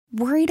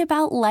Worried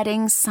about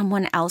letting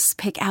someone else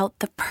pick out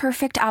the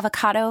perfect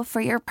avocado for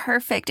your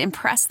perfect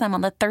impress them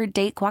on the third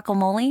date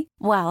guacamole?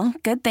 Well,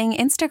 good thing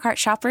Instacart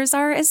shoppers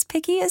are as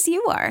picky as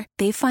you are.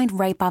 They find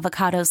ripe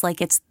avocados like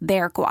it's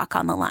their guac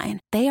on the line.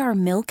 They are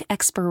milk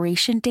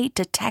expiration date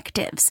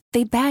detectives.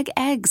 They bag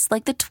eggs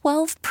like the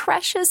 12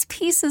 precious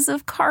pieces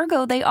of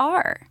cargo they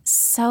are.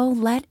 So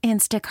let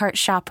Instacart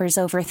shoppers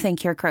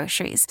overthink your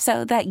groceries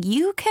so that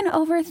you can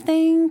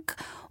overthink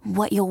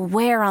what you'll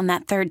wear on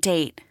that third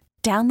date.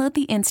 Download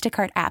the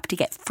Instacart app to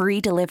get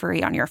free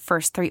delivery on your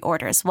first 3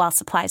 orders while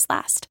supplies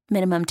last.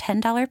 Minimum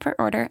 $10 per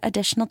order.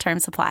 Additional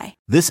terms apply.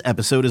 This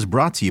episode is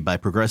brought to you by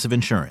Progressive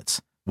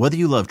Insurance. Whether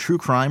you love true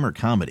crime or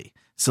comedy,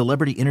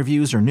 celebrity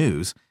interviews or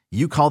news,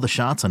 you call the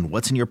shots on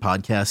what's in your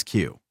podcast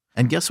queue.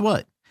 And guess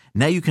what?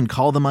 Now you can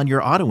call them on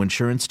your auto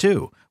insurance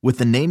too with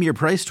the Name Your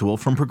Price tool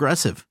from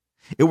Progressive.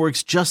 It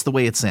works just the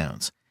way it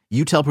sounds.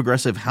 You tell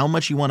Progressive how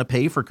much you want to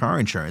pay for car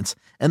insurance,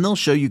 and they'll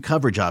show you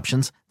coverage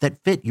options that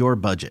fit your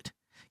budget.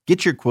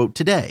 Get your quote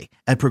today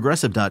at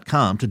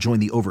Progressive.com to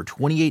join the over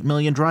 28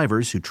 million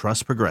drivers who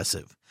trust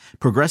Progressive.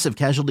 Progressive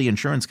Casualty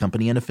Insurance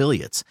Company and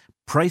Affiliates.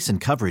 Price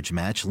and coverage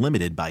match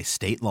limited by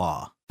state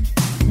law.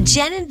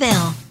 Jenn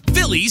Bill.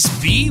 Philly's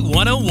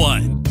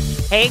B101.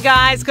 Hey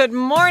guys, good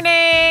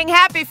morning.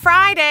 Happy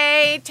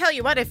Friday. Tell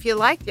you what, if you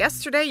liked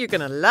yesterday, you're going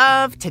to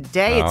love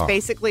today. It's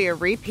basically a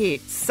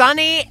repeat.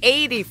 Sunny,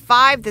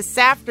 85 this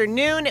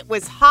afternoon. It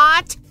was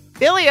hot.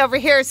 Billy over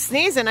here is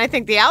sneezing. I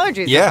think the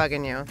allergies are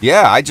bugging you.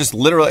 Yeah, I just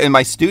literally, in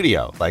my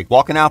studio, like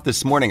walking out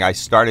this morning, I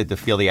started to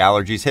feel the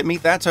allergies hit me.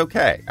 That's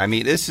okay. I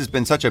mean, this has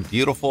been such a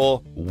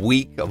beautiful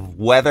week of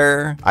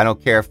weather. I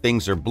don't care if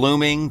things are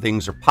blooming,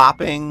 things are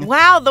popping.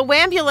 Wow, the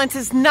Wambulance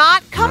is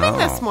not coming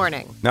this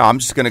morning. No, I'm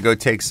just going to go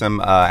take some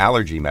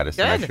allergy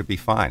medicine. Good. I should be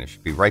fine. I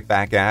should be right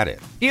back at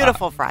it.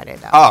 Beautiful Friday,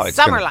 though. Oh, it's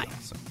summer life.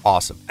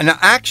 Awesome. And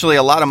actually,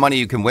 a lot of money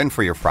you can win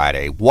for your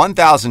Friday.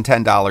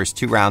 $1,010,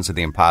 2 rounds of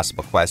the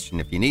impossible question.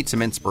 If you need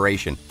some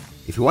inspiration,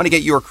 if you want to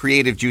get your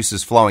creative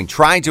juices flowing,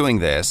 try doing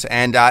this.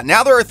 And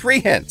now there are 3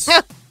 hints.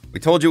 We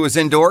told you it was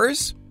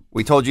indoors.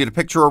 We told you to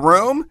picture a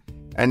room.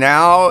 And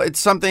now it's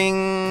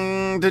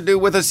something to do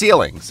with a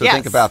ceiling. So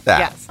think about that.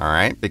 Yes. All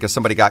right? Because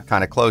somebody got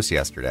kind of close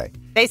yesterday.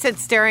 They said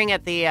staring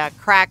at the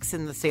cracks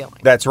in the ceiling.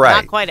 That's right.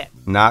 Not quite it.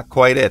 Not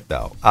quite it,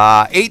 though.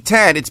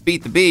 8:10, it's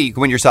Beat the Bee. You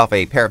can win yourself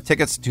a pair of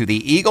tickets to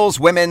the Eagles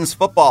Women's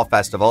Football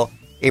Festival,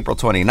 April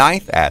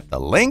 29th at the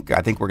Link.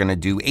 I think we're going to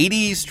do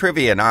 80s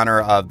trivia in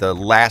honor of the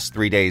last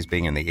 3 days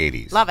being in the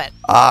 80s. Love it.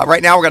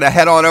 Right now, we're going to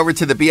head on over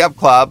to the Be Up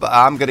Club.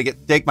 I'm going to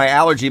take my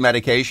allergy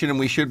medication, and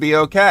we should be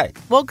okay.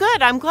 Well,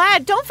 good. I'm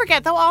glad. Don't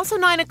forget, though, also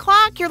 9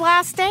 o'clock, your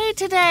last day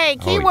today.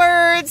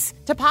 Keywords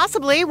to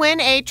possibly win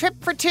a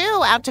trip for 2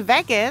 out to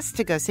Vegas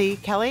to go see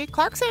Kelly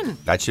Clarkson.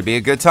 That should be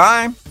a good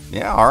time.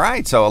 Yeah, all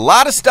right. So a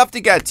lot of stuff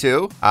to get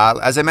to.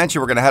 As I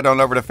mentioned, we're going to head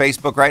on over to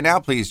Facebook right now.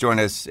 Please join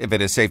us, if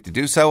it is safe to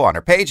do so, on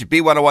our page at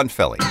B101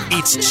 Philly.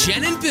 It's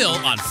Jenn and Bill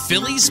on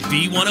Philly's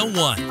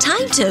B101.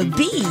 Time to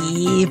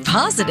be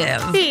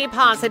positive. Be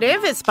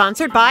Positive is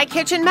sponsored by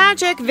Kitchen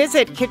Magic.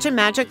 Visit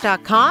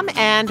kitchenmagic.com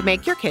and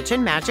make your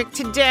kitchen magic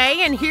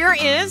today. And here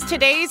is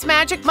today's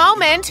magic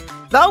moment.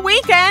 The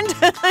weekend.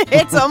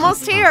 It's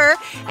almost here.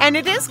 And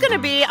it is going to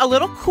be a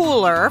little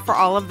cooler for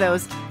all of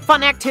those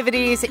fun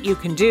activities that you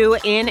can do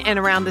in and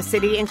around the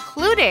city,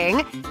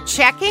 including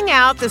checking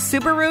out the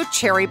Subaru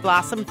Cherry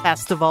Blossom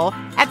Festival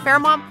at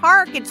Fairmont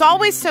Park. It's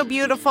always so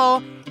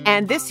beautiful.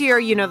 And this year,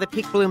 you know, the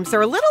peak blooms are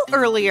a little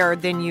earlier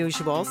than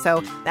usual. So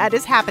that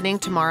is happening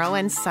tomorrow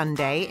and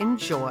Sunday.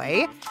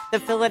 Enjoy. The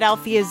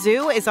Philadelphia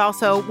Zoo is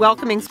also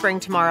welcoming spring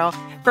tomorrow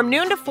from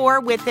noon to 4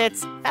 with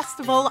its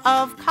Festival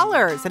of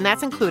Colors. And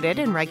that's included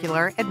in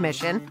regular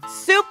admission.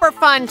 Super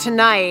fun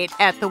tonight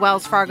at the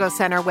Wells Fargo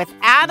Center with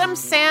Adam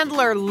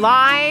Sandler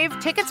live.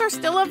 Tickets are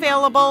still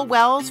available.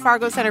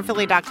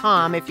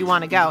 WellsFargoCenterPhilly.com if you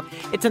want to go.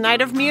 It's a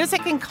night of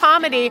music and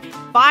comedy.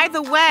 By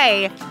the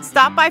way,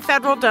 stop by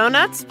Federal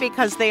Donuts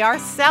because they are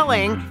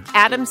selling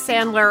Adam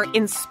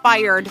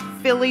Sandler-inspired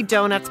Philly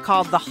donuts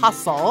called The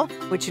Hustle,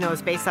 which, you know,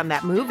 is based on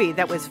that movie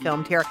that was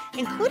filmed here,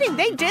 including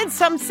they did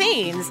some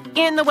scenes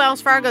in the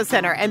Wells Fargo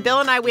Center. And Bill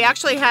and I, we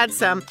actually had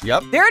some.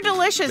 Yep. They're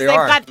delicious. They've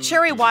got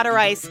cherry water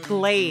ice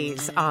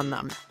glaze on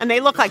them. And they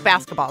look like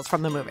basketballs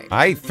from the movie.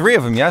 I ate 3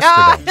 of them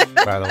yesterday,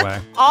 by the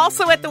way.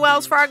 Also at the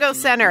Wells Fargo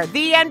Center,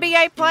 the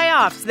NBA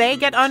playoffs. They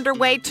get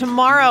underway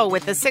tomorrow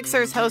with the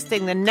Sixers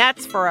hosting the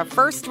Nets for a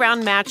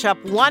first-round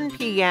matchup, 1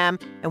 p.m.,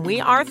 and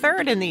we are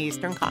third in the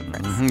Eastern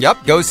Conference.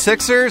 Yep, go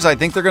Sixers. I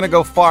think they're going to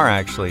go far,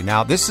 actually.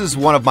 Now, this is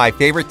one of my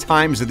favorite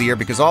times of the year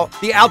because all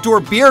the outdoor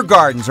beer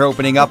gardens are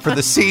opening up for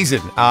the season.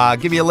 I'll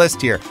give you a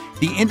list here.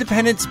 The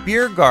Independence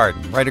Beer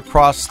Garden, right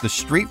across the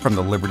street from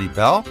the Liberty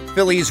Bell.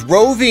 Philly's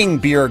Roving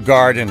Beer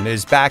Garden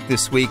is back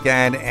this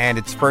weekend, and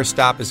its first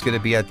stop is going to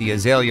be at the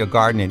Azalea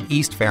Garden in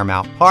East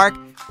Fairmount Park.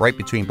 right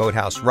between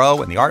Boathouse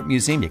Row and the Art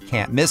Museum. You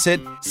can't miss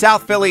it.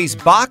 South Philly's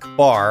Bach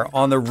Bar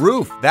on the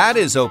roof. That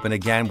is open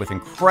again with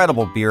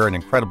incredible beer and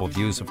incredible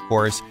views, of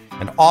course.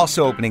 And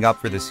also opening up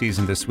for the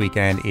season this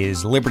weekend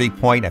is Liberty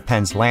Point at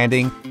Penn's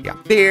Landing. You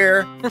got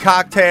beer,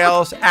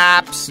 cocktails,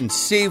 apps, and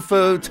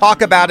seafood.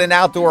 Talk about an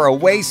outdoor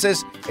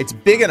oasis. It's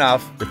big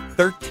enough for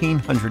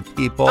 1,300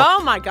 people.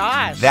 Oh, my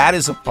gosh. That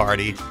is a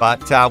party.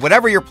 But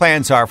whatever your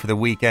plans are for the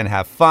weekend,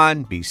 have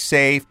fun, be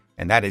safe.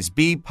 And that is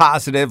Be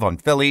Positive on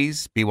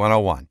Philly's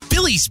B101.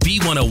 Philly's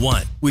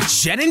B101 with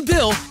Jenn and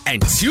Bill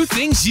and two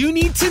things you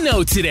need to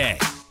know today.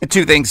 The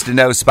two things to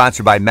know,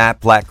 sponsored by Matt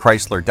Black,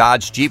 Chrysler,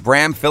 Dodge, Jeep,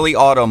 Ram, Philly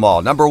Auto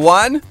Mall. Number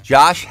one,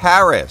 Josh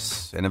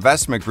Harris, an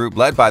investment group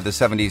led by the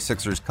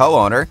 76ers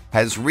co-owner,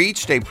 has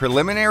reached a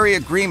preliminary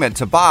agreement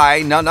to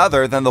buy none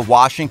other than the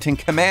Washington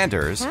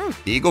Commanders,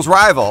 the Eagles'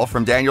 rival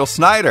from Daniel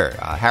Snyder.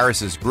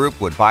 Harris's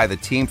group would buy the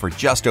team for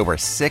just over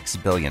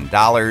 $6 billion,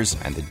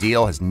 and the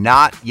deal has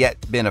not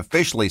yet been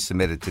officially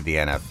submitted to the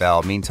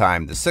NFL.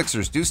 Meantime, the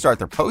Sixers do start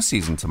their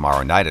postseason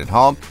tomorrow night at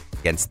home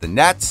against the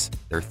Nets.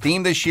 Their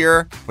theme this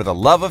year, For the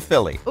Love of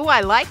Philly. Ooh,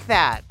 I like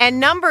that. And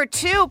number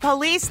two,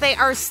 police, they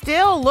are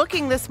still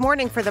looking this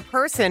morning for the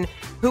person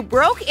who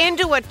broke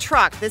into a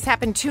truck. This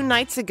happened 2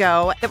 nights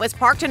ago that was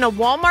parked in a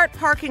Walmart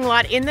parking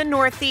lot in the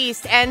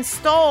Northeast and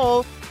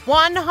stole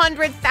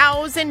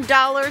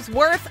 $100,000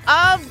 worth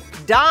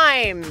of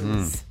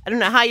dimes. I don't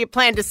know how you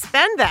plan to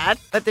spend that,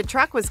 but the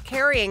truck was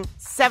carrying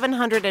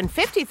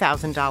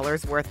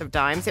 $750,000 worth of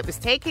dimes. It was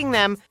taking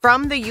them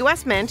from the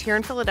U.S. Mint here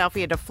in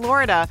Philadelphia to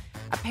Florida.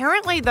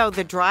 Apparently, though,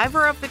 the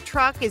driver of the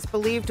truck is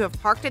believed to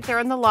have parked it there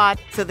in the lot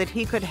so that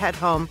he could head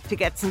home to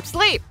get some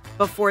sleep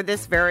before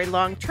this very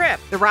long trip.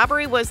 The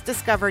robbery was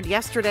discovered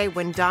yesterday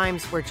when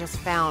dimes were just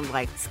found,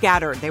 like,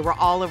 scattered. They were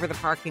all over the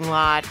parking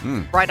lot,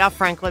 right off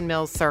Franklin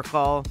Mills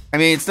Circle. I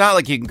mean, it's not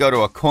like you can go to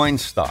a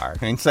Coinstar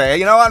and say,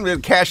 you know what, I'm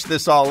going to cash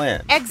this all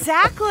in.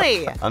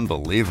 Exactly.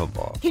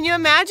 Unbelievable. Can you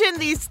imagine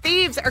these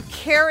thieves are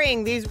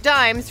carrying these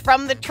dimes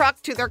from the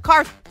truck to their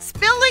car,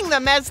 spilling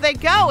them as they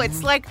go?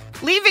 It's like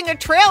leaving a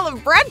trail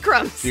of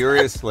breadcrumbs.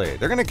 Seriously.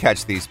 They're going to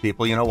catch these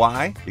people. You know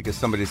why? Because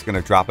somebody's going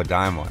to drop a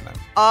dime on them.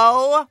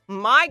 Oh,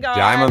 my God.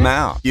 Dime them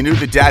out. You knew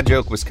the dad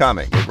joke was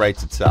coming. It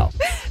writes itself.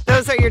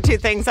 Those are your two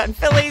things on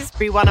Philly's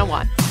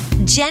B101.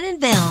 Jenn and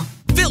Bill.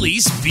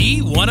 Philly's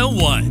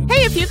B101.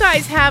 Hey, if you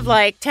guys have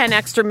like 10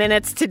 extra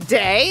minutes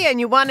today and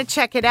you want to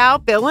check it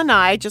out, Bill and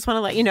I just want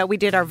to let you know we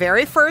did our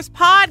very first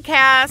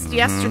podcast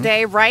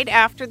yesterday right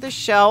after the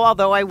show,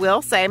 although I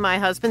will say my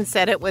husband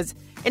said it was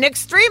an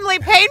extremely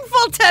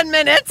painful 10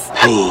 minutes.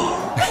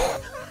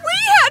 We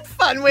had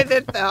fun with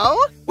it, though.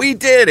 We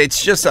did.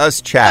 It's just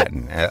us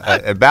chatting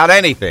about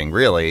anything,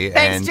 really.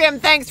 Thanks, Jim.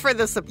 Thanks for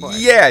the support.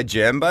 Yeah,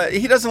 Jim, but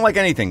he doesn't like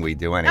anything we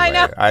do anyway. I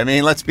know. I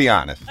mean, let's be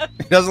honest.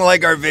 He doesn't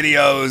like our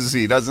videos.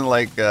 He doesn't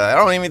like, I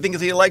don't even think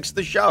he likes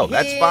the show.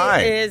 That's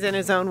fine. He is in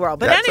his own world.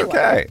 But That's anyway.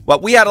 okay. Well,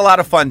 we had a lot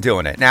of fun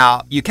doing it.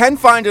 Now, you can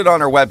find it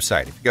on our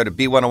website. If you go to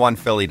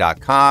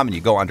b101philly.com and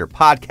you go under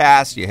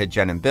podcasts, you hit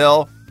Jenn and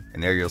Bill.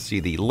 And there you'll see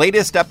the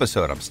latest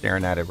episode. I'm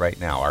staring at it right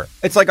now.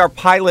 It's like our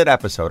pilot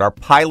episode, our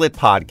pilot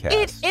podcast.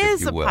 It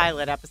is a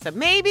pilot episode.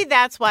 Maybe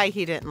that's why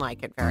he didn't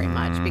like it very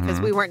much,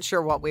 because we weren't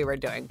sure what we were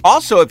doing.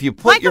 Also, if you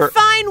put like a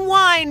fine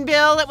wine,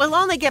 Bill, it will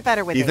only get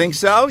better with You age. think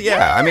so? Yeah.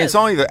 Yes. I mean, it's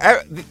only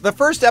the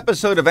first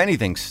episode of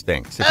anything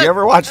stinks. If you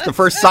ever watched the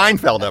first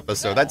Seinfeld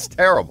episode, that's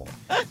terrible.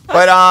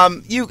 But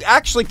you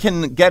actually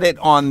can get it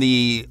on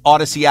the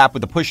Odyssey app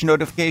with the push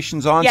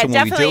notifications on. Yeah, so when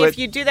definitely. we do If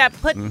you do that,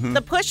 put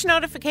the push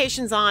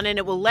notifications on, and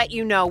it will let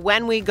you know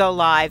when we go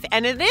live.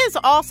 And it is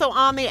also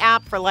on the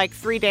app for like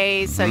 3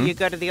 days. So you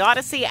go to the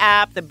Odyssey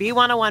app, the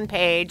B101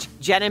 page,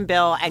 Jenn and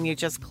Bill, and you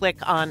just click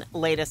on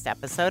latest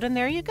episode, and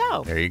there you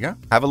go. There you go.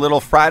 Have a little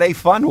Friday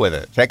fun with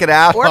it. Check it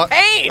out. Or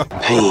pain.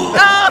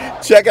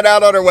 Check it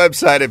out on our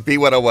website at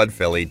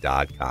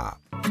b101philly.com.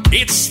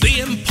 It's the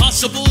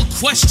impossible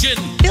question.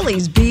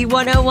 Philly's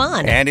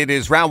B101. And it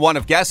is round one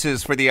of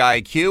guesses for the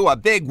IQ. A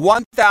big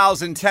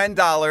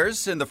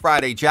 $1,010 in the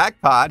Friday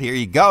jackpot. Here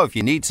you go. If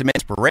you need some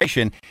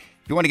inspiration,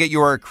 if you want to get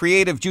your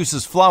creative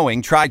juices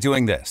flowing, try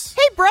doing this.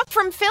 Hey, Brooke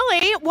from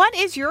Philly, what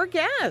is your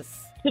guess?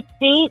 To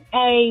paint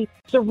a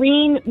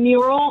serene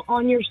mural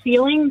on your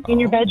ceiling in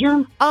your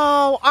bedroom.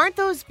 Oh, aren't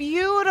those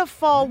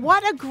beautiful?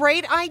 What a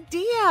great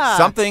idea.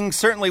 Something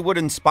certainly would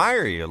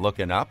inspire you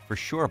looking up for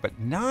sure, but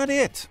not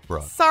it,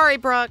 Brooke. Sorry,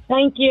 Brooke.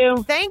 Thank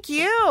you. Thank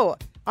you.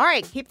 All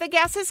right, keep the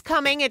guesses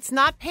coming. It's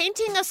not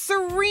painting a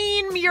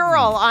serene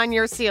mural on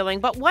your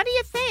ceiling, but what do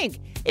you think?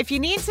 If you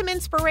need some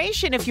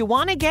inspiration, if you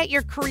want to get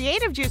your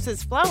creative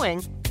juices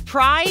flowing,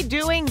 try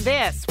doing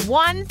this.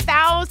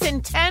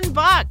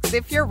 $1,010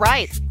 if you're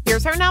right.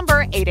 Here's our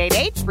number,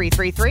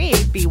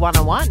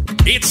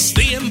 888-333-B101. It's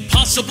the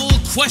impossible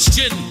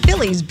question.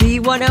 Philly's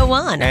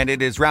B101. And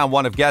it is round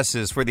one of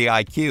guesses for the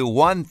IQ.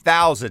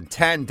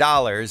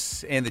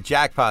 $1,010 in the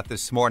jackpot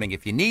this morning.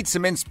 If you need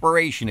some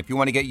inspiration, if you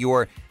want to get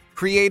your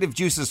creative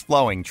juices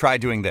flowing, try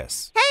doing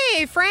this.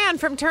 Hey, Fran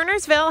from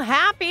Turnersville.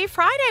 Happy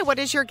Friday. What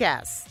is your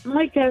guess?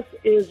 My guess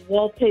is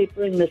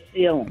wallpapering the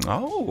ceiling.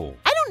 Oh.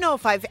 I don't know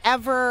if I've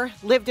ever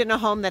lived in a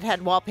home that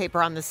had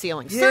wallpaper on the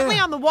ceiling. Yeah. Certainly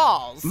on the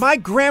walls. My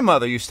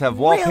grandmother used to have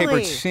wallpapered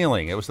Really?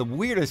 ceiling. It was the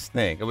weirdest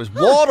thing. It was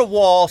wall to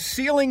wall,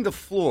 ceiling to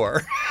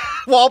floor,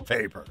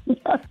 wallpaper.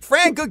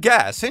 Fran, good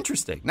guess.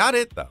 Interesting. Not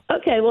it, though.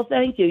 Okay, well,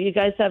 thank you. You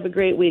guys have a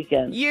great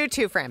weekend. You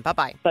too, Fran.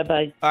 Bye-bye.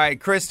 Bye-bye. All right,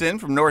 Kristen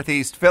from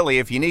Northeast Philly,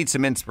 if you need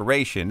some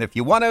inspiration, if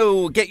you want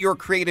to get your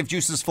creative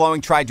juices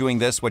flowing, try doing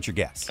this. What's your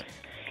guess?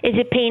 Is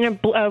it paint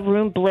a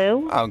room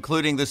blue? Oh,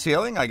 including the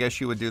ceiling? I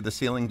guess you would do the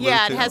ceiling blue,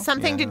 Yeah, too? it has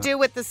something to do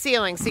with the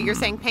ceiling. So you're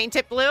saying paint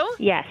it blue?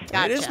 Yes.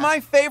 Gotcha. It is my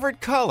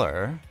favorite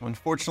color.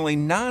 Unfortunately,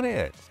 not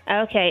it.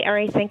 Okay, all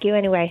right, thank you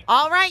anyway.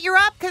 All right, you're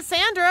up,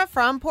 Cassandra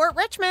from Port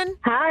Richmond.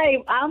 Hi,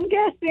 I'm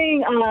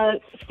guessing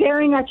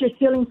staring at your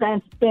ceiling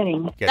fan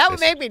spinning. Get That this. would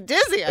make me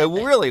dizzy. I It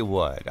think. really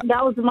would.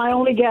 That was my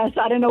only guess.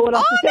 I didn't know what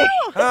else to say.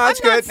 Oh, no. that's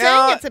I'm not good. saying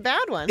Now, it's a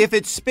bad one. If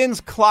it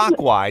spins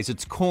clockwise,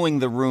 it's cooling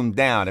the room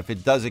down. If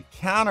it does it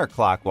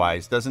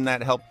counterclockwise, doesn't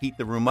that help heat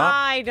the room up?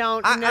 I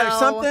don't know.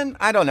 Something?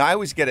 I don't know. I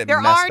always get it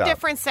There messed are up.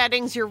 different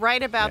settings. You're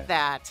right about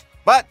that.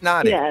 But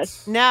not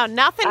Yes. it. No,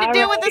 nothing to All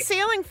do with right. the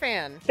ceiling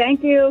fan.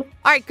 Thank you.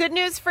 All right, good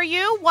news for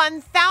you.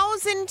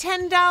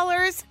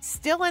 $1,010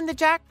 still in the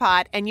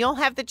jackpot, and you'll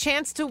have the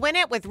chance to win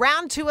it with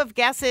round 2 of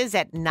guesses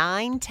at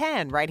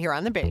 9:10 right here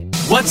on the Beat.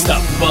 What's the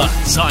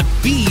buzz on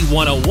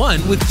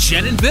B101 with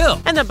Jenn and Bill?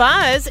 And the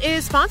buzz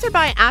is sponsored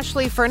by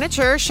Ashley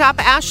Furniture.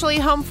 Shop Ashley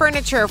Home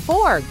Furniture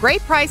for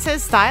great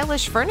prices,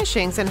 stylish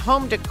furnishings, and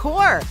home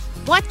decor.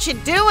 What you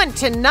doing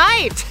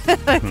tonight?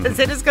 Because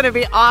it is going to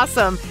be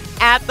awesome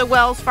at the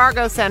Wells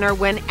Fargo Center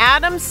when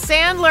Adam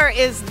Sandler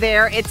is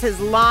there. It's his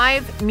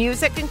live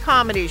music and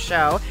comedy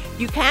show.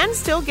 You can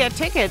still get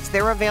tickets.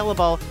 They're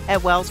available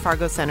at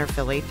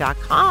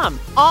wellsfargocenterphilly.com.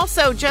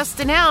 Also, just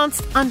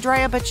announced,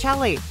 Andrea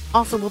Bocelli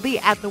also will be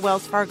at the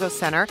Wells Fargo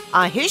Center.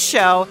 His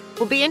show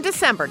will be in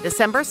December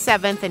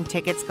 7th, and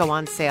tickets go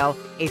on sale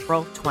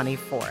April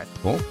 24th.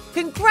 Cool.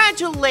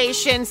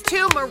 Congratulations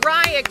to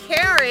Mariah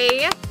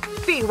Carey.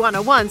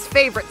 B101's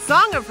favorite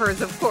song of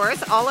hers, of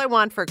course, All I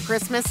Want for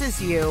Christmas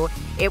Is You.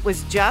 It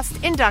was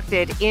just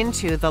inducted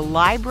into the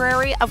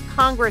Library of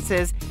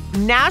Congress's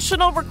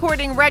National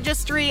Recording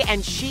Registry,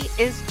 and she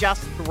is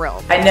just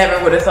thrilled. I never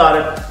would have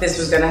thought this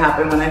was going to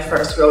happen when I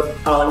first wrote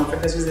All I Want for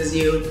Christmas Is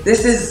You.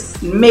 This is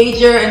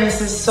major, and this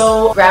is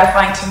so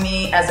gratifying to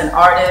me as an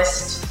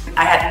artist.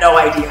 I had no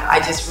idea. I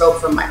just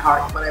wrote from my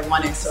heart what I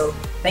wanted. So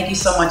thank you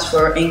so much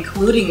for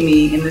including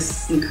me in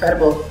this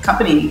incredible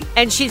company.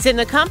 And she's in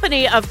the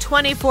company of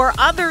 24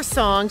 other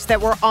songs that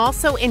were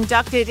also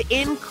inducted,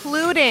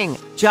 including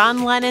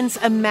John Lennon's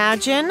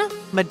Imagine,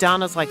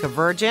 Madonna's Like a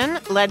Virgin,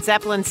 Led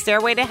Zeppelin's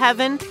Stairway to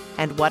Heaven,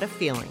 and What a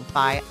Feeling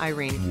by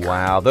Irene.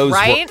 Wow, those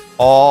Right? were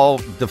all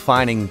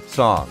defining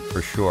songs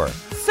for sure.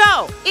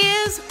 So,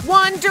 is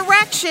One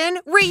Direction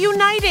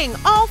reuniting?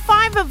 All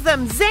 5 of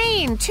them.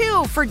 Zayn,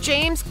 too, for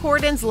James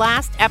Corden's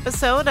last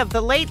episode of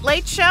The Late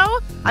Late Show.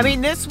 I mean,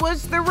 this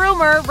was the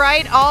rumor,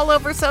 right? All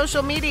over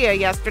social media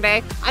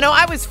yesterday. I know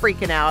I was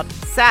freaking out.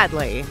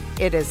 Sadly,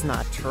 it is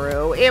not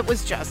true. It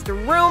was just a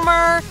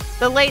rumor.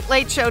 The Late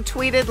Late Show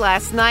tweeted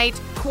last night,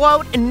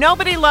 quote,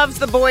 "Nobody loves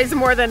the boys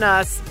more than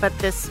us, but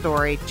this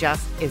story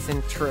just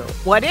isn't true."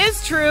 What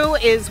is true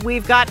is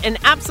we've got an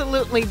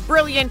absolutely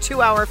brilliant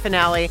 2-hour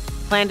finale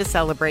planned to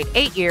celebrate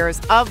 8 years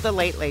of The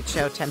Late Late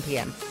Show, 10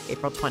 p.m.,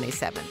 April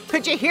 27th.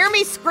 Could you hear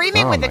me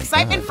screaming with my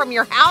excitement God. from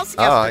your house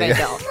yesterday, yeah.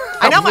 Bill?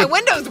 I know my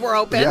windows were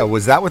open. Yeah,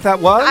 was that what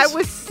that was? I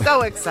was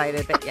so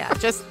excited, but yeah,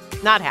 just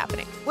not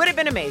happening. Would have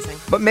been amazing.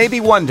 But maybe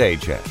one day,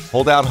 Jen.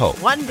 Hold out hope.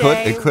 One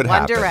day, it could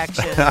One happen.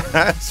 Direction.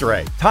 That's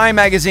right. Time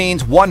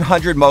Magazine's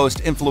 100 Most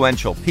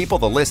Influential People.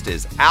 The list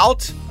is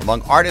out.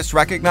 Among artists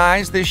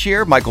recognized this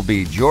year, Michael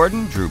B.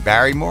 Jordan, Drew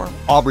Barrymore,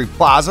 Aubrey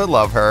Plaza,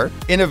 love her.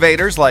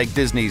 Innovators like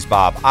Disney's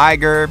Bob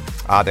Iger.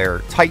 Their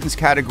Titans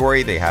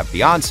category, they have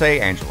Beyonce,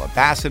 Angela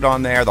Bassett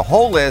on there. The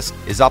whole list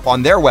is up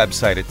on their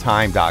website at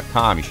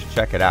time.com. You should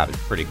check it out. It's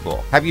pretty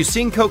cool. Have you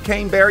seen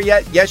Cocaine Bear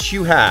yet? Yes,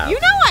 you have. You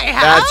know I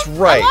have. That's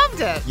right. I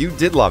loved it. You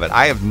did love it.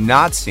 I have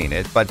not seen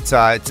it, but it's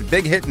a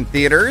big hit in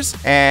theaters.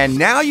 And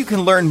now you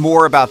can learn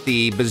more about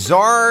the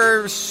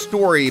bizarre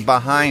story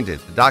behind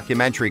it. The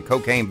documentary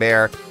Cocaine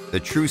Bear, the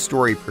true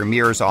story,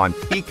 premieres on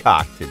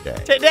Peacock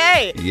today.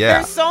 Today. Yeah.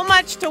 There's so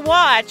much to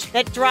watch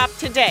that dropped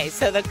today.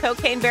 So the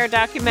Cocaine Bear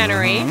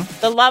documentary,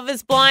 the Love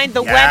is Blind,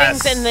 the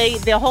Yes. weddings,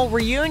 and the whole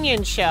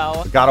reunion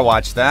show. Gotta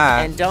watch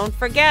that. And don't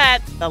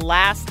forget the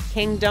Last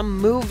Kingdom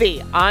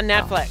movie on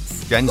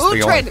Netflix.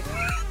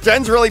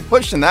 Jen's really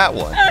pushing that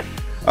one.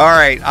 All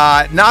right,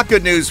 not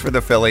good news for the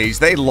Phillies.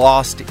 They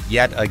lost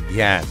yet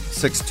again,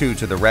 6-2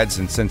 to the Reds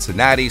in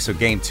Cincinnati. So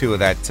game 2 of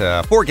that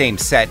 4-game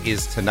set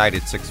is tonight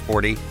at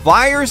 6:40.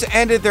 Flyers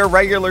ended their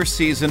regular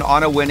season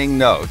on a winning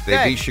note. They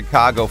Good. beat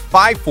Chicago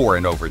 5-4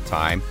 in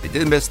overtime. They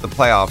did miss the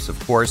playoffs, of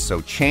course,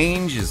 so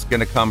change is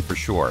going to come for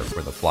sure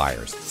for the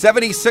Flyers.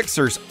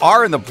 76ers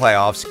are in the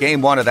playoffs.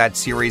 Game 1 of that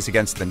series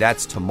against the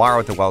Nets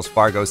tomorrow at the Wells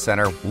Fargo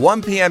Center.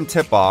 1 p.m.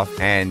 tip-off.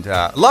 And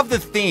love the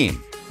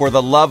theme. For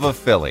the love of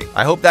Philly.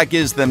 I hope that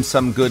gives them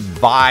some good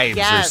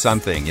vibes or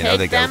something. You know,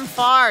 Take they go them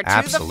far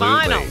absolutely. to the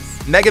finals.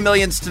 Mega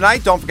Millions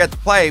tonight. Don't forget to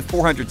play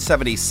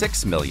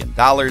 $476 million.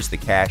 The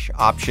cash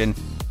option,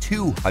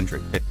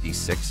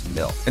 $256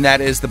 million. And that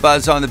is the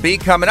Buzz on the Beat.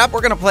 Coming up,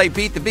 we're going to play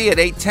Beat the Bee at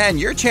 8:10.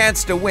 Your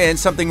chance to win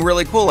something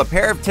really cool, a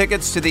pair of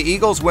tickets to the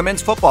Eagles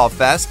Women's Football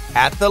Fest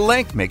at the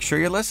Link. Make sure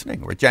you're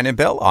listening. We're Jenn and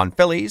Bill on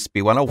Phillies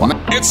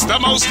B101. It's the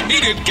most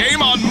heated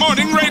game on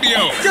morning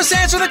radio. Just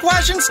answer the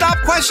question. Stop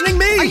questioning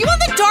me. Are you on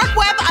the dark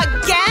web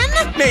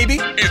again? Maybe.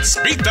 It's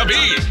Beat the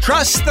Bee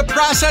Trust the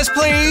process,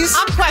 please.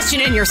 I'm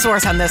questioning your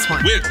source on this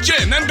one. with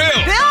Jenn and Bill.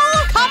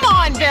 Bill, come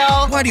on,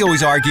 Bill. Why do you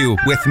always argue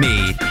with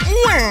me?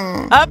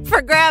 Up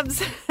for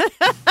grabs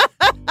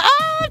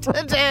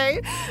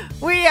today.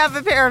 We have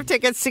a pair of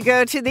tickets to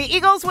go to the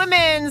Eagles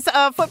Women's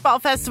Football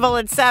Festival.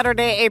 It's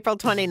Saturday, April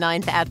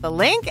 29th at the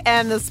Link.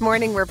 And this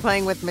morning we're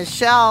playing with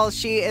Michelle.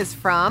 She is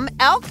from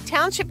Elk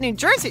Township, New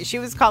Jersey. She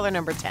was caller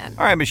number 10.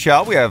 All right,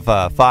 Michelle, we have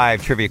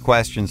 5 trivia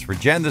questions for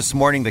Jenn this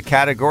morning. The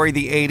category,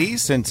 the 80s,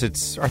 since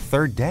it's our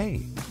third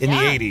day in the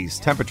 80s,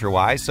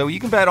 temperature-wise. So you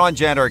can bet on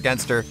Jenn or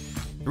against her.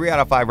 3 out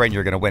of 5 right,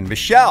 you're going to win.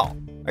 Michelle,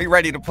 are you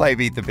ready to play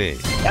Beat the Bee?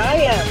 I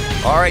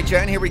am. All right,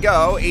 Jenn, here we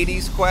go.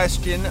 80s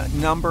question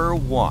number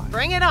 1.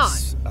 Bring it on.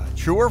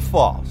 True or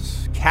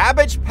false?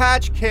 Cabbage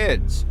Patch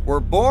Kids were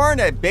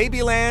born at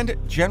Babyland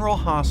General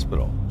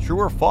Hospital. True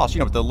or false? You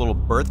know, with the little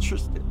birth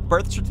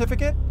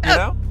certificate, you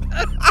know?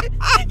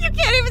 You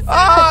can't even say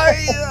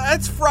that.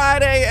 It's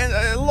Friday and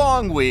a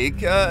long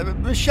week.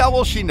 Michelle,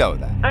 will she know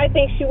that? I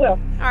think she will.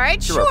 All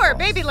right, True or sure.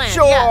 false? Babyland.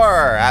 Sure,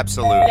 yes.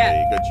 absolutely.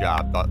 Yeah. Good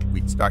job. Thought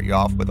we'd start you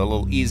off with a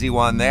little easy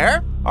one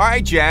there. All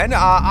right, Jenn,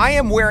 I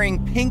am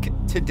wearing pink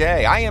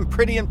today. I am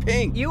pretty in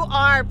pink. You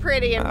are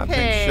pretty in pink.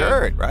 Pink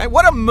shirt, right?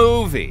 What a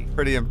movie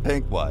Pretty in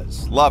Pink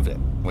was. Loved it.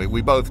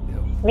 We both do.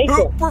 Me Who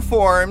too.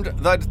 performed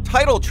the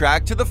title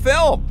track to the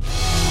film?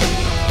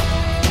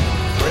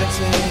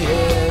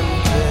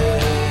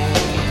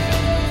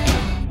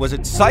 Was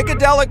it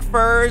Psychedelic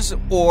Furs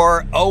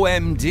or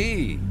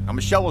OMD? Now,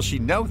 Michelle, will she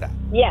know that?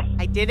 Yes.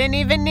 I didn't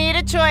even need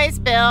a choice,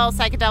 Bill.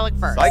 Psychedelic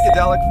Furs.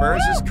 Psychedelic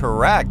Furs is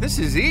correct. This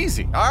is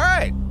easy. All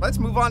right, let's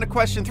move on to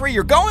question 3.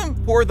 You're going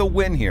for the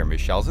win here,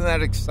 Michelle. Isn't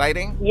that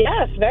exciting?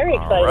 Yes, very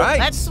exciting. All right.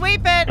 Let's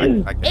sweep it.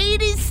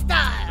 80s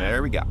style.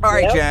 There we go. All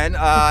right, Yep. Jenn.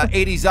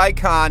 80s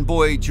icon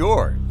Boy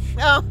George.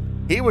 Oh,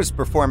 He was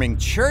performing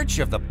Church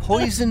of the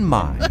Poison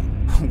Mind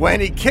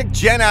when he kicked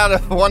Jenn out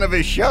of one of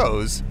his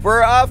shows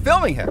for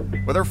filming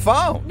him with her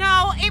phone.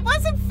 no, it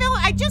wasn't Phil.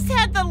 I just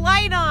had the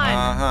light on.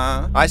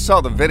 Uh-huh. I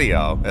saw the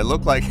video. It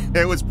looked like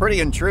it was pretty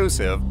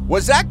intrusive.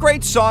 Was that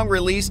great song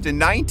released in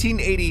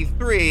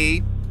 1983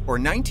 or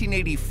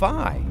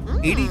 1985?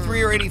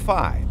 83 or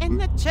 85? In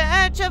the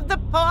Church of the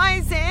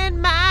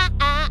Poison Mind.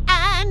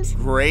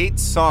 Great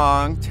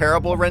song.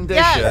 Terrible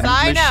rendition. Yes,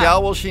 I know.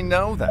 Michelle, will she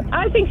know that?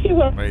 I think she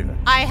will. What do you think?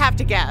 I have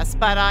to guess,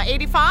 but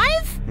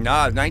 85?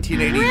 No,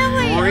 1983.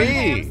 Really?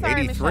 Okay, I'm sorry,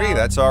 83, Michelle.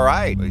 that's all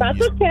right.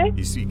 That's okay.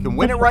 You can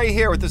win it right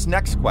here with this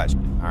next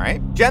question, all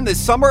right? Jenn, the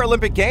Summer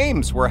Olympic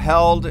Games were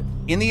held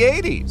in the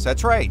 80s.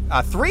 That's right.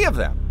 3 of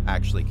them,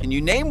 actually. Can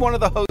you name one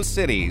of the host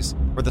cities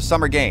for the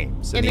Summer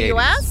Games In the 80s?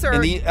 U.S. or?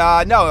 In the,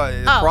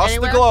 no, across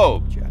anywhere? the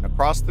globe, Jenn,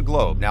 across the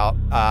globe.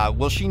 Now,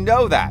 will she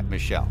know that,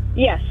 Michelle?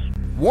 Yes.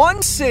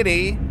 One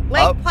city...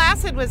 Lake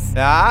Placid was...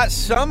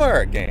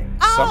 Summer Games.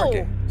 Oh, Summer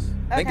Games.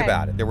 Think okay.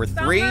 about it. There were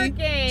Summer 3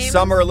 Games.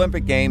 Summer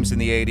Olympic Games in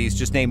the 80s.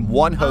 Just name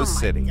one host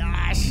city.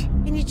 Gosh.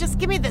 Can you just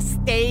give me the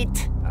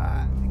state?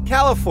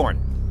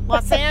 California.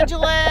 Los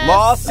Angeles.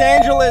 Los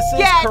Angeles is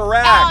Get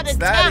correct. out of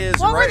That town. is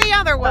What right. were the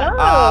other ones?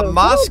 Oh,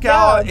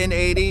 Moscow good job. in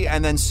 80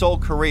 and then Seoul,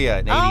 Korea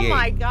in 88. Oh,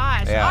 my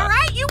gosh. Yeah. All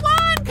right, you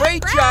won.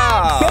 Great Congrats.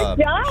 job.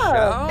 Good job.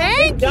 Michelle.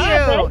 Thank Good you.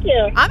 job, thank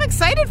you. I'm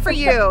excited for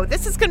you.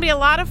 This is going to be a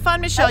lot of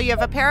fun, Michelle. You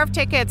have a pair of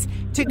tickets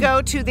to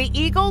go to the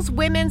Eagles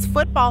Women's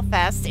Football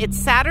Fest. It's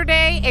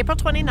Saturday, April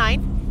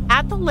 29th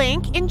at the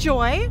Link.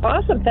 Enjoy.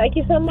 Awesome. Thank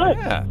you so much.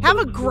 Yeah. Have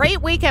a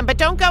great weekend, but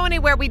don't go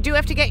anywhere. We do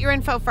have to get your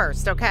info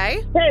first,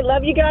 okay? Hey,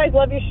 love you guys.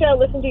 Love your show.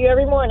 Listen to you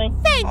every morning.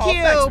 Thank Oh,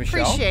 you. thanks,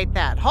 Michelle. Appreciate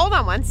that. Hold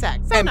on one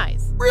sec. So And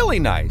nice. Really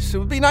nice. It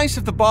would be nice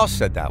if the boss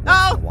said that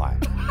once in a while.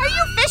 Are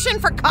you fishing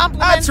for compliments?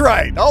 That's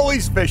right.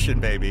 Always fishing,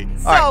 baby.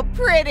 So All right.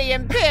 pretty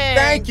and pink.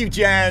 Thank you,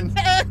 Jenn.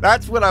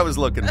 That's what I was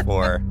looking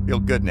for. Feel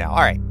good now. All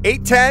right.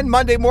 8:10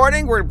 Monday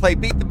morning. We're going to play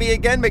Beat the Bee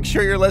again. Make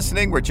sure you're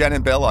listening. We're Jenn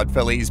and Bill on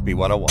Phillies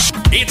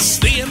B101. It's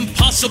the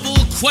impossible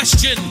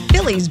question.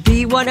 Phillies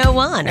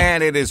B101.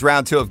 And it is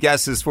round 2 of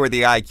guesses for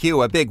the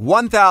IQ. A big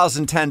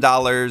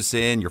 $1,010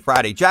 in your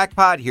Friday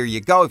jackpot. Here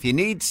you go. If you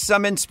need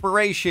some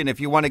inspiration, if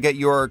you want to get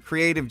your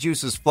creative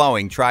juices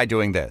flowing, try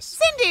doing this.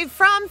 Cindy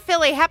from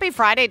Philly, happy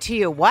Friday to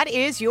you. What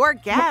is your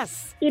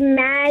guess?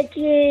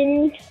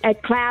 Imagine a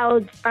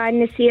cloud on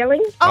the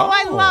ceiling. Oh,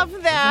 I love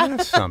that.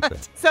 That's something.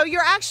 So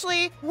you're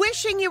actually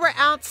wishing you were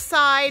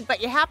outside,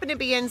 but you happen to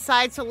be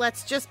inside, so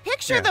let's just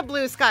picture the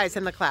blue skies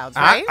and the clouds,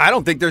 right? I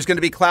don't think there's going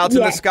to be clouds in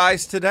the Yes.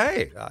 skies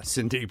today,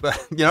 Cindy,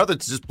 but,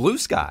 there's just blue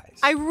skies.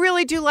 I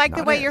really do like the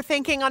Not way it. you're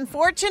thinking.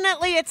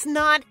 Unfortunately, it's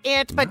not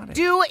it, but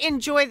do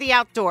enjoy the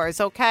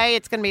outdoors, okay?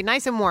 It's going to be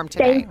nice and warm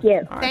today. Thank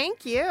you.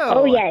 Thank you.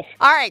 Oh, yes.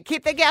 All right,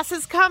 keep the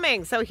guesses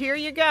coming. So here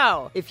you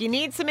go. If you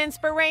need some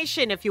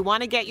inspiration, if you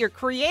want to get your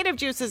creative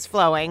juices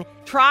flowing,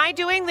 try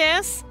doing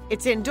this.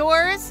 It's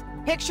indoors.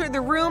 Picture the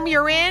room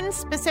you're in,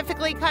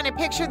 specifically kind of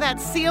picture that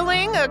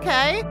ceiling,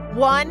 okay?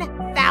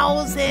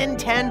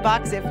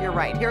 $1,010 if you're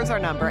right. Here's our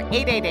number,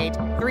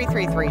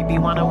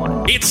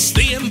 888-333-B101. It's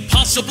the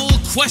impossible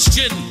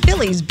question.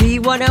 Philly's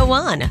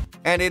B101.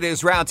 And it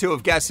is round 2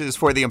 of guesses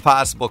for the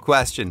impossible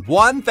question.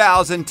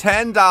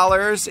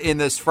 $1,010 in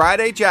this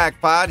Friday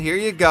jackpot. Here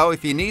you go.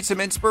 If you need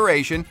some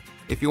inspiration,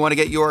 if you want to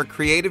get your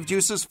creative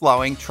juices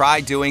flowing, try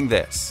doing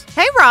this.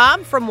 Hey,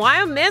 Rob, from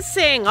Why I'm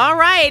Missing. All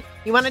right.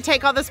 You want to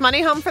take all this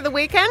money home for the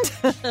weekend?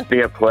 Be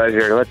a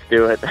pleasure. Let's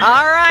do it.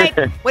 All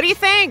right. What do you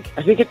think?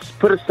 I think it's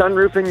put a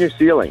sunroof in your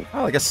ceiling.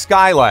 Oh, like a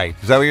skylight.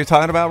 Is that what you're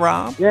talking about,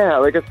 Rob? Yeah,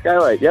 like a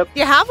skylight. Yep.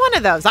 You have one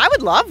of those. I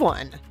would love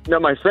one. No,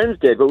 my friends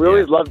did, but we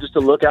always loved just to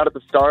look out at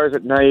the stars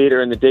at night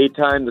or in the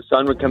daytime. The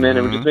sun would come in and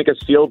it would just make us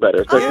feel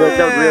better. So I feel like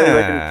that would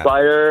really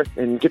inspire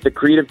and get the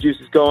creative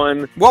juices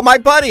going. Well, my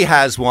buddy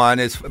has one.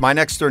 It's my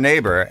next door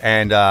neighbor,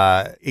 and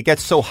it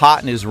gets so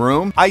hot in his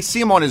room. I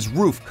see him on his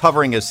roof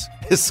covering his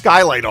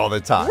skylight all the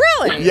time.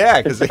 Really?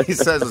 Yeah, because he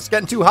says it's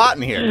getting too hot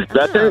in here.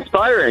 That's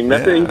inspiring.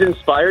 He's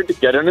inspired to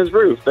get on his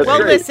roof. That's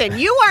great. Listen,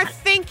 you are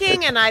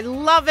thinking, and I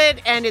love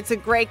it, and it's a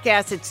great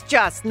guess. It's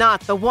just not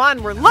the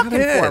one we're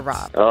looking for,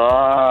 Rob.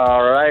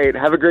 All right.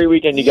 Have a great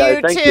weekend, you guys.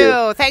 Thank you. You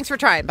too. Thanks for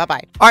trying.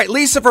 Bye-bye. All right,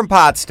 Lisa from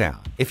Pottstown.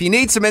 If you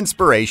need some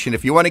inspiration,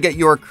 if you want to get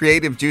your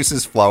creative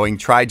juices flowing,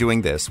 try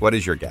doing this. What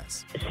is your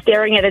guess?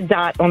 Staring at a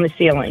dot on the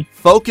ceiling.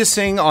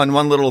 Focusing on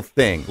one little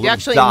thing. You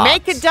actually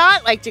make a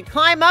dot, like to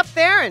climb up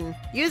there and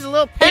use a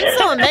little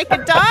pencil and make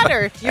a dot,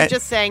 or you're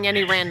just saying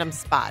any random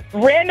spot?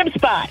 Random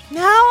spot.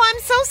 No, I'm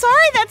so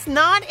sorry. That's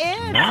not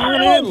it.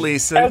 Not it,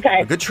 Lisa.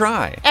 Okay. Good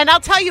try. And I'll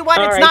tell you what,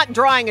 All it's right. not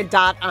drawing a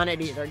dot on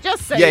it either.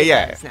 Just say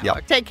it now.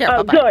 Yep. Take care.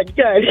 Oh, Bye-bye.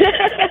 good.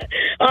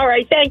 All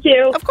right. Thank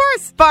you. Of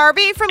course.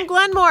 Barbie from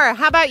Glenmore.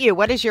 How about you?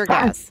 What is your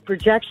guess?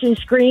 Projection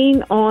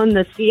screen on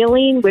the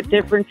ceiling with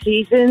different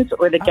seasons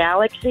or the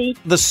galaxy.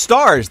 The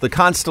stars, the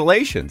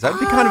constellations. That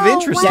would be kind of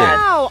interesting.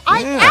 Wow.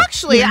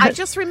 I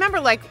just remember,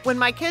 like, when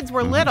my kids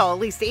were little, at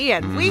least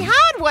Ian, we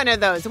had one of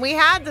those, and we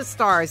had the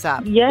stars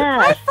up. Yeah.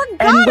 I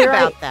forgot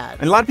about that.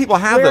 And a lot of people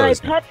have Where those.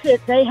 I pet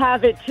sit, they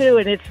have it too,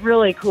 and it's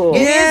really cool.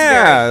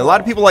 Yeah, a lot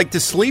of people like to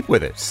sleep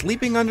with it.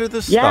 Sleeping under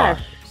the stars.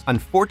 Yes.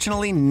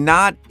 Unfortunately,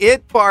 not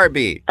it,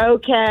 Barbie.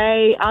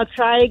 Okay, I'll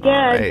try again.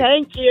 All right.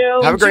 Thank you.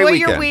 Have a great Enjoy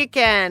weekend. your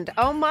weekend.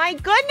 Oh, my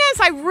goodness.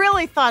 I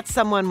really thought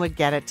someone would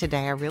get it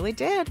today. I really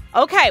did.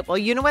 Okay, well,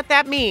 you know what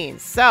that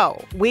means.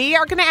 So we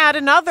are going to add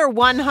another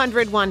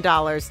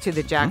 $101 to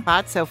the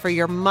jackpot. So for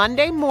your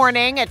Monday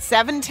morning at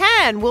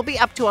 7:10, we'll be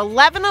up to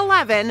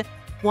 11:11.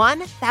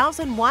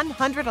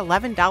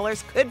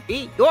 $1,111 could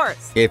be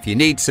yours. If you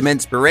need some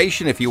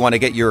inspiration, if you want to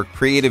get your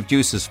creative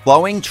juices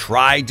flowing,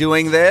 try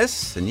doing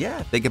this. And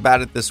yeah, think about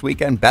it this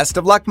weekend. Best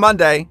of luck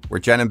Monday. We're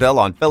Jenn and Bill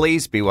on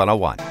Philly's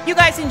B101. You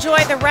guys enjoy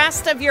the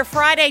rest of your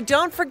Friday.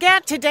 Don't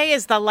forget, today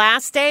is the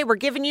last day. We're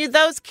giving you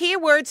those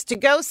keywords to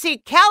go see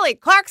Kelly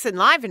Clarkson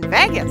live in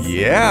Vegas.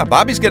 Yeah,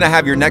 Bobby's going to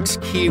have your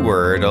next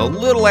keyword a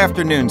little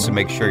afternoon, so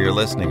make sure you're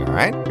listening, all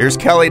right? Here's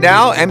Kelly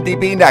now,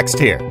 MDB next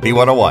here,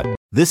 B101.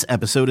 This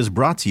episode is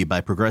brought to you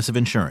by Progressive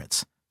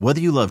Insurance. Whether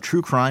you love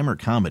true crime or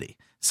comedy,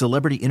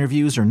 celebrity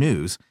interviews or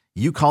news,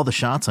 you call the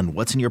shots on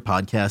what's in your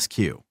podcast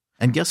queue.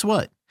 And guess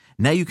what?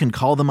 Now you can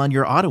call them on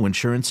your auto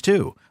insurance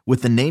too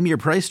with the Name Your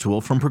Price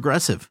tool from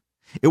Progressive.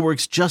 It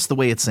works just the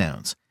way it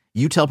sounds.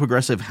 You tell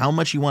Progressive how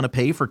much you want to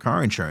pay for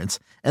car insurance,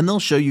 and they'll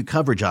show you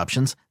coverage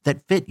options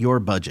that fit your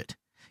budget.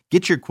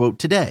 Get your quote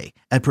today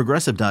at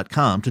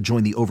Progressive.com to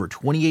join the over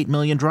 28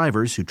 million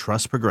drivers who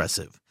trust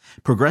Progressive.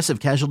 Progressive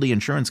Casualty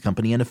Insurance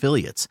Company and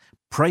Affiliates.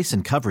 Price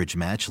and coverage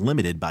match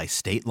limited by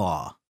state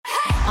law.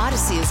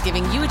 Odyssey is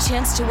giving you a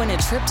chance to win a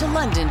trip to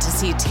London to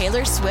see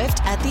Taylor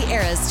Swift at the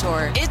Eras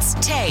Tour. It's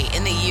Tay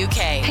in the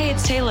UK. Hey,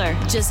 it's Taylor.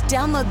 Just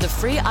download the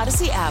free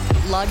Odyssey app,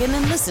 log in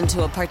and listen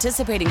to a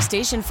participating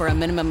station for a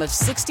minimum of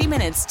 60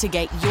 minutes to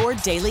get your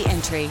daily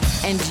entry.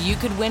 And you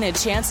could win a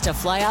chance to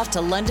fly off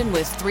to London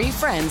with 3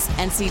 friends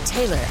and see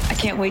Taylor. I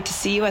can't wait to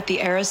see you at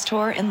the Eras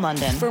Tour in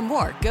London. For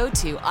more, go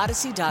to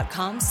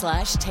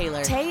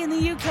odyssey.com/Taylor. Tay in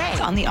the UK.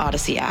 It's on the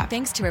Odyssey app.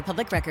 Thanks to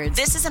Republic Records.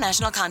 This is a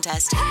national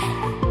contest.